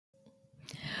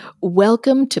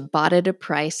Welcome to Bought at a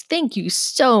Price. Thank you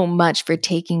so much for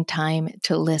taking time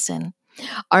to listen.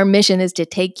 Our mission is to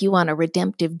take you on a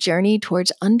redemptive journey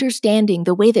towards understanding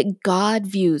the way that God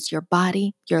views your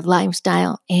body, your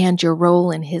lifestyle, and your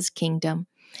role in His kingdom.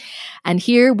 And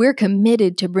here we're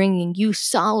committed to bringing you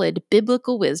solid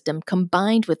biblical wisdom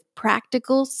combined with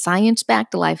practical,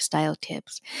 science-backed lifestyle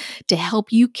tips to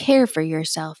help you care for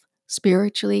yourself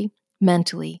spiritually,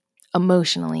 mentally,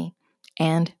 emotionally,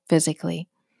 and physically.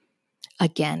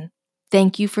 Again,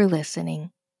 thank you for listening.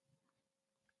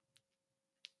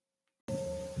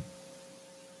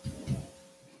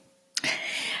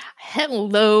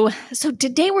 Hello. So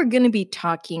today we're going to be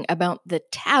talking about the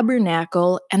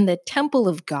tabernacle and the temple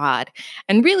of God,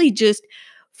 and really just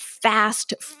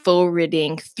fast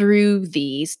forwarding through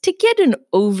these to get an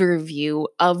overview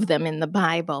of them in the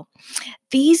Bible.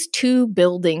 These two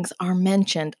buildings are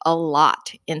mentioned a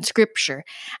lot in Scripture,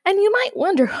 and you might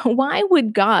wonder, why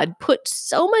would God put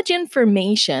so much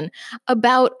information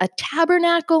about a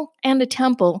tabernacle and a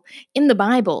temple in the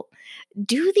Bible?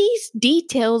 Do these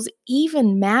details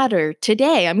even matter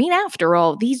today? I mean, after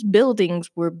all, these buildings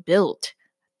were built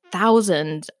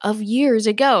thousands of years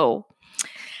ago.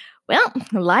 Well,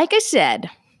 like I said,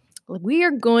 we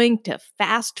are going to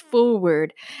fast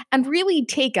forward and really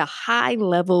take a high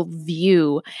level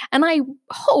view. And I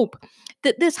hope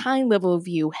that this high level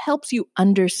view helps you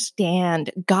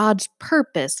understand God's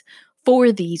purpose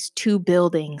for these two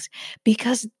buildings,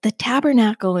 because the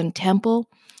tabernacle and temple,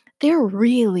 they're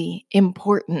really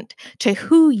important to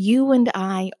who you and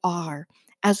I are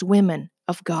as women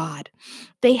of God.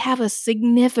 They have a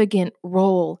significant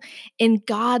role in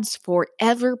God's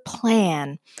forever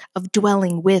plan of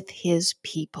dwelling with His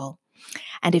people.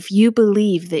 And if you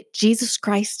believe that Jesus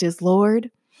Christ is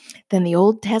Lord, then the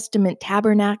Old Testament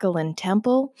tabernacle and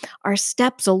temple are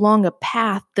steps along a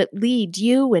path that leads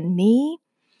you and me,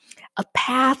 a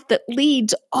path that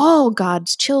leads all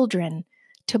God's children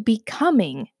to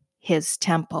becoming His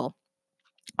temple.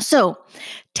 So,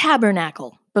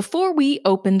 tabernacle. Before we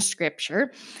open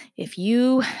Scripture, if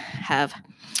you have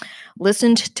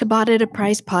listened to Bought at a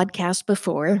Price podcast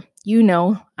before, you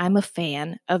know I'm a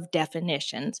fan of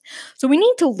definitions. So we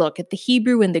need to look at the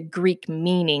Hebrew and the Greek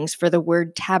meanings for the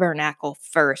word tabernacle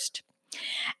first.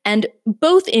 And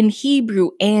both in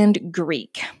Hebrew and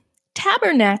Greek,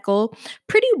 tabernacle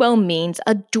pretty well means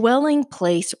a dwelling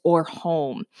place or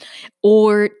home,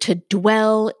 or to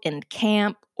dwell and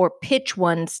camp or pitch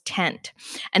one's tent.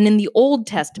 And in the Old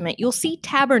Testament, you'll see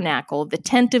tabernacle, the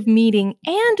tent of meeting,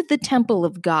 and the temple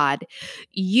of God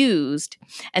used.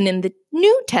 And in the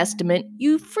New Testament,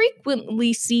 you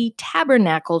frequently see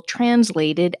tabernacle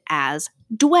translated as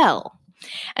dwell.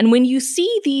 And when you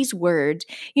see these words,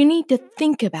 you need to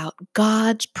think about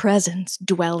God's presence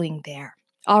dwelling there.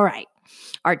 All right,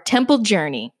 our temple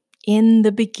journey in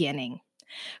the beginning.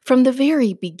 From the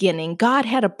very beginning, God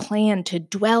had a plan to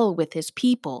dwell with His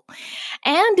people.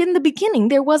 And in the beginning,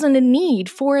 there wasn't a need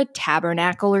for a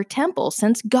tabernacle or temple,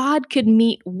 since God could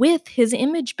meet with His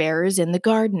image bearers in the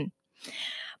garden.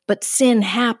 But sin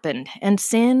happened, and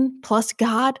sin plus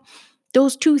God,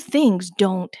 those two things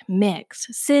don't mix.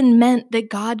 Sin meant that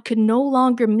God could no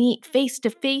longer meet face to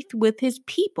face with His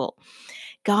people.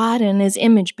 God and His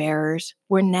image bearers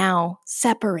were now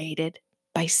separated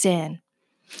by sin.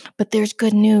 But there's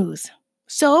good news.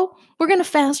 So we're going to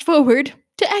fast forward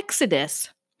to Exodus.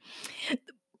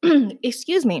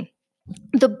 Excuse me.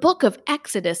 The book of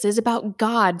Exodus is about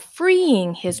God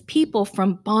freeing His people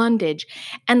from bondage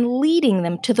and leading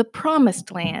them to the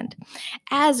promised land.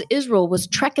 As Israel was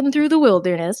trekking through the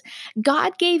wilderness,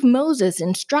 God gave Moses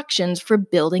instructions for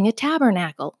building a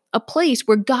tabernacle, a place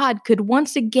where God could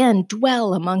once again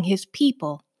dwell among His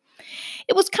people.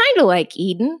 It was kind of like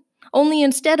Eden, only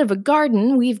instead of a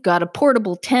garden, we've got a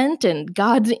portable tent and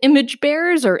God's image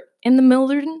bearers are in the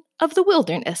middle of the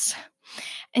wilderness.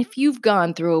 If you've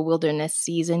gone through a wilderness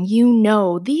season, you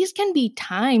know these can be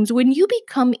times when you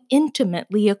become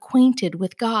intimately acquainted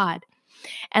with God.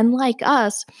 And like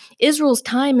us, Israel's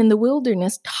time in the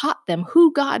wilderness taught them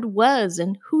who God was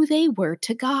and who they were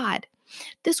to God.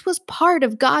 This was part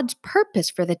of God's purpose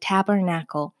for the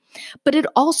tabernacle, but it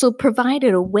also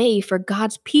provided a way for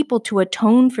God's people to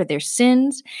atone for their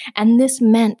sins, and this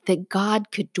meant that God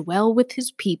could dwell with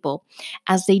His people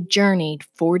as they journeyed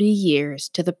 40 years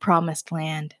to the promised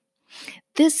land.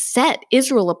 This set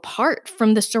Israel apart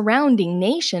from the surrounding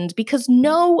nations because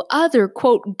no other,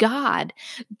 quote, God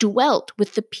dwelt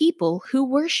with the people who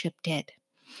worshipped it.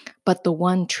 But the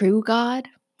one true God,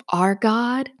 our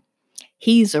God,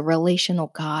 He's a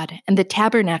relational God, and the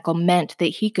tabernacle meant that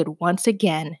He could once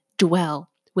again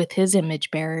dwell with His image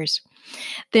bearers.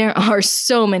 There are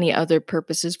so many other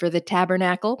purposes for the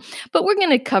tabernacle, but we're going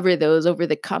to cover those over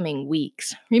the coming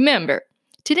weeks. Remember,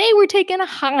 today we're taking a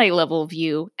high-level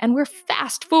view and we're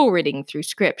fast-forwarding through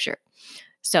Scripture.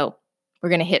 So we're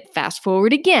going to hit fast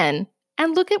forward again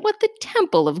and look at what the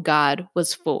temple of God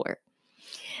was for.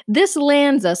 This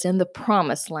lands us in the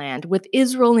Promised Land with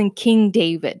Israel and King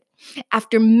David.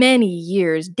 After many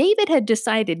years, David had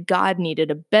decided God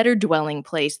needed a better dwelling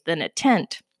place than a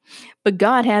tent. But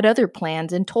God had other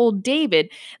plans and told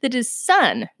David that his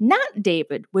son, not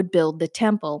David, would build the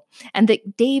temple and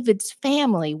that David's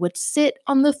family would sit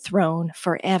on the throne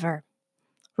forever.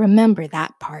 Remember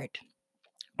that part.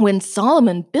 When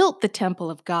Solomon built the temple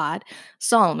of God,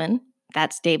 Solomon,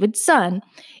 that's David's son,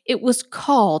 it was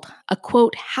called a,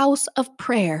 quote, house of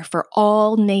prayer for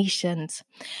all nations.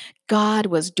 God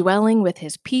was dwelling with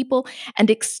his people and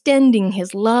extending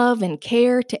his love and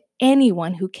care to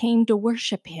anyone who came to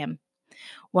worship him.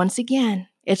 Once again,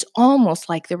 it's almost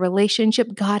like the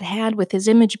relationship God had with his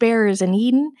image bearers in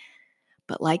Eden,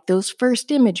 but like those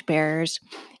first image bearers,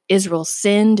 Israel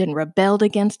sinned and rebelled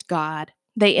against God.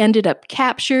 They ended up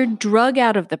captured, drug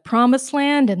out of the Promised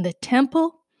Land, and the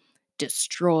temple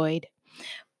destroyed.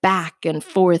 Back and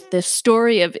forth, this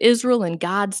story of Israel and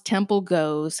God's temple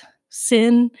goes.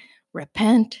 Sin,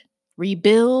 repent,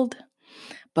 rebuild.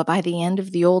 But by the end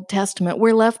of the Old Testament,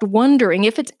 we're left wondering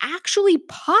if it's actually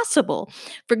possible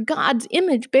for God's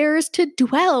image bearers to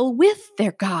dwell with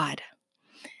their God.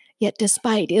 Yet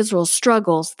despite Israel's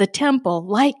struggles, the temple,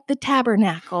 like the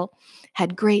tabernacle,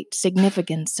 had great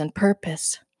significance and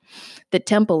purpose. The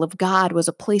temple of God was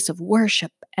a place of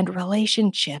worship and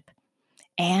relationship,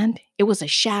 and it was a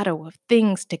shadow of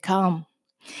things to come.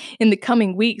 In the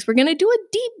coming weeks, we're going to do a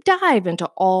deep dive into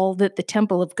all that the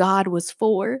temple of God was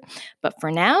for, but for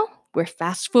now, we're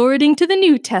fast-forwarding to the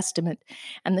New Testament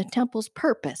and the temple's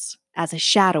purpose as a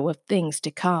shadow of things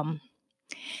to come.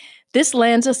 This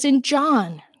lands us in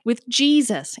John, with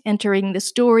Jesus entering the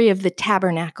story of the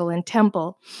tabernacle and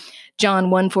temple.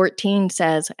 John 1:14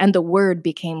 says, "And the Word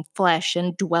became flesh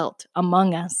and dwelt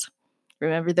among us."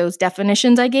 Remember those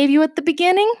definitions I gave you at the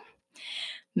beginning?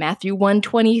 Matthew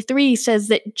 1:23 says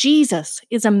that Jesus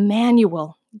is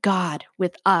Emmanuel, God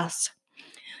with us.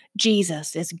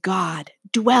 Jesus is God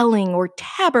dwelling or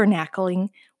tabernacling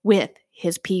with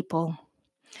his people.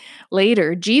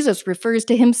 Later, Jesus refers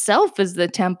to himself as the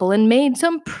temple and made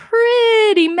some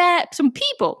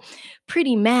people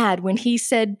pretty mad when he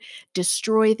said,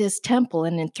 "Destroy this temple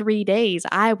and in 3 days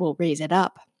I will raise it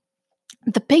up."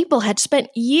 The people had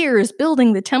spent years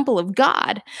building the temple of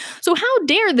God. So how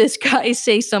dare this guy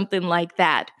say something like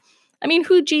that? I mean,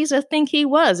 who Jesus think he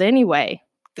was anyway?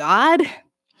 God?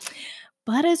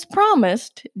 But as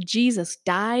promised, Jesus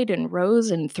died and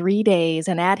rose in 3 days,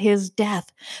 and at his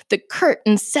death, the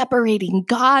curtain separating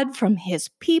God from his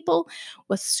people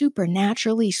was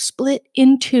supernaturally split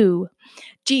in two.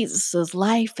 Jesus'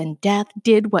 life and death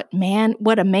did what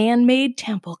a man-made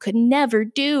temple could never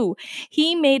do.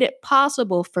 He made it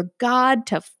possible for God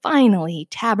to finally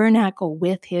tabernacle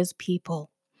with his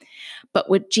people. But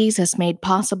what Jesus made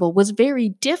possible was very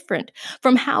different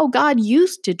from how God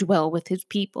used to dwell with his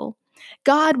people.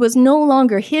 God was no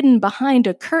longer hidden behind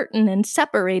a curtain and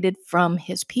separated from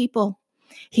his people.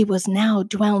 He was now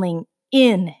dwelling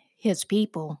in his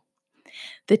people.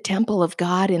 The temple of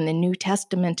God in the New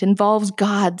Testament involves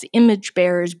God's image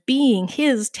bearers being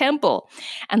his temple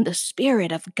and the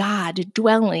Spirit of God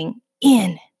dwelling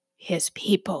in his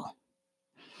people.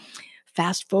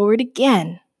 Fast forward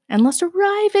again, and let's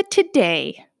arrive at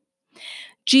today.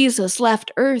 Jesus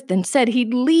left earth and said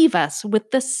he'd leave us with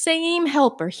the same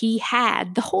helper he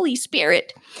had, the Holy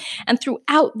Spirit. And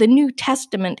throughout the New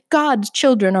Testament, God's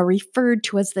children are referred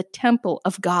to as the temple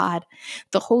of God,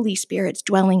 the Holy Spirit's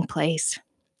dwelling place.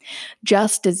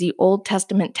 Just as the Old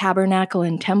Testament tabernacle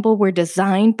and temple were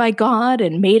designed by God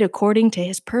and made according to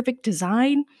his perfect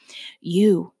design,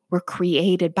 you were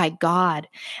created by God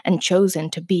and chosen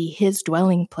to be his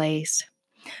dwelling place.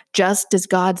 Just as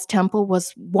God's temple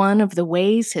was one of the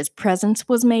ways his presence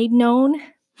was made known,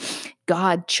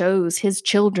 God chose his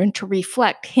children to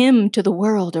reflect him to the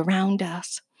world around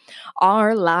us.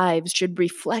 Our lives should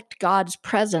reflect God's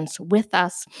presence with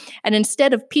us, and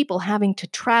instead of people having to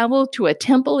travel to a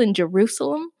temple in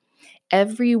Jerusalem,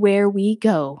 everywhere we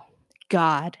go,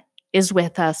 God is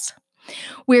with us.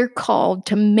 We're called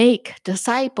to make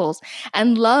disciples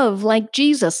and love like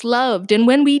Jesus loved, and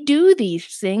when we do these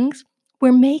things,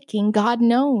 we're making God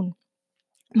known.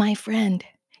 My friend,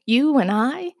 you and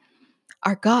I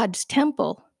are God's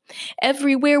temple.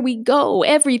 Everywhere we go,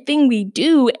 everything we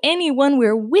do, anyone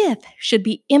we're with should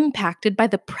be impacted by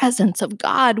the presence of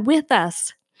God with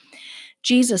us.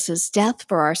 Jesus' death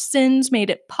for our sins made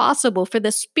it possible for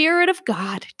the Spirit of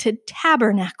God to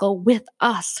tabernacle with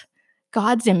us,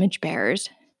 God's image bearers.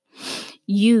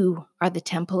 You are the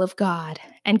temple of God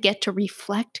and get to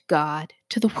reflect God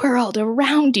to the world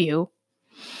around you.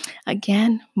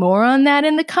 Again, more on that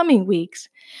in the coming weeks.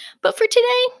 But for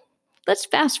today, let's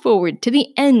fast forward to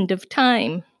the end of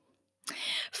time.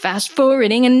 Fast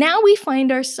forwarding, and now we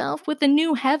find ourselves with a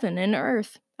new heaven and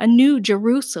earth, a new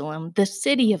Jerusalem, the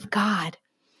city of God.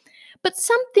 But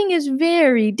something is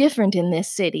very different in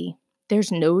this city.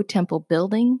 There's no temple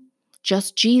building,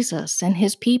 just Jesus and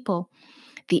his people.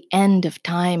 The end of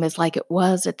time is like it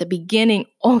was at the beginning,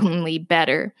 only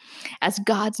better, as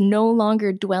God's no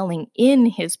longer dwelling in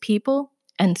his people.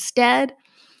 Instead,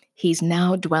 he's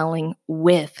now dwelling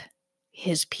with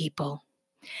his people.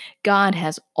 God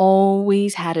has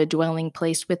always had a dwelling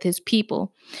place with his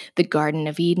people. The Garden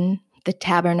of Eden, the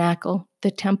tabernacle,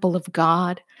 the temple of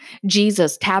God,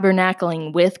 Jesus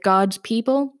tabernacling with God's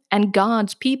people, and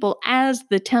God's people as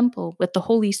the temple with the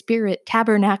Holy Spirit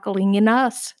tabernacling in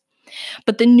us.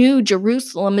 But the new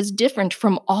Jerusalem is different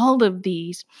from all of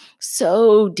these.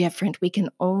 So different we can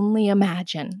only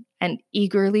imagine and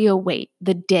eagerly await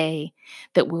the day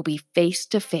that we'll be face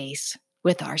to face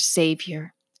with our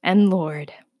Savior and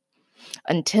Lord.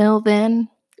 Until then,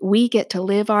 we get to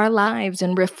live our lives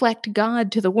and reflect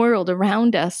God to the world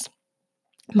around us.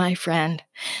 My friend,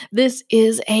 this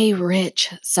is a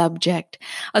rich subject,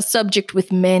 a subject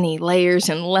with many layers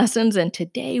and lessons, and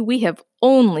today we have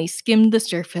only skimmed the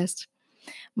surface.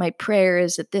 My prayer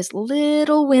is that this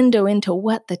little window into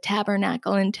what the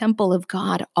tabernacle and temple of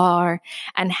God are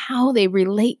and how they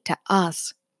relate to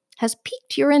us has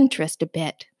piqued your interest a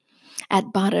bit.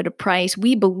 At Bought at a Price,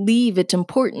 we believe it's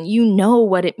important you know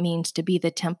what it means to be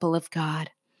the temple of God.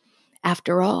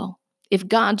 After all, if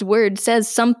God's word says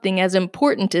something as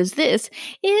important as this,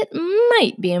 it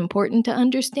might be important to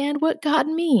understand what God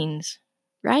means,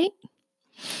 right?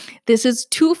 This is a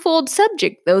twofold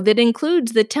subject, though, that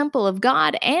includes the temple of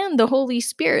God and the Holy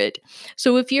Spirit.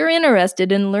 So if you're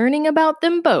interested in learning about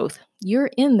them both,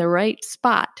 you're in the right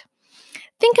spot.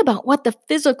 Think about what the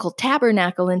physical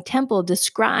tabernacle and temple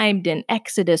described in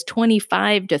Exodus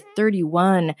 25 to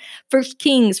 31, 1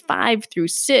 Kings 5 through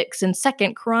 6, and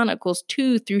 2 Chronicles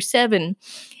 2 through 7.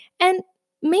 And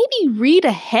maybe read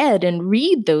ahead and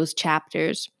read those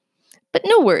chapters. But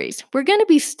no worries, we're going to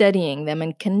be studying them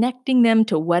and connecting them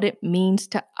to what it means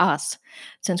to us,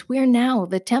 since we're now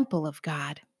the temple of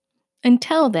God.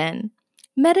 Until then,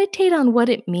 meditate on what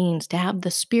it means to have the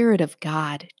Spirit of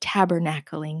God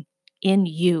tabernacling in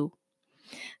you.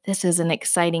 This is an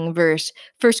exciting verse,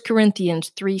 1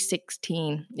 Corinthians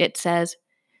 3:16. It says,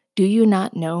 "Do you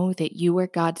not know that you are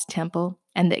God's temple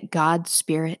and that God's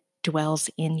Spirit dwells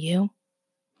in you?"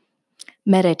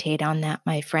 Meditate on that,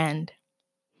 my friend.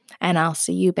 And I'll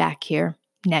see you back here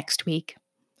next week.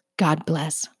 God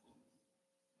bless.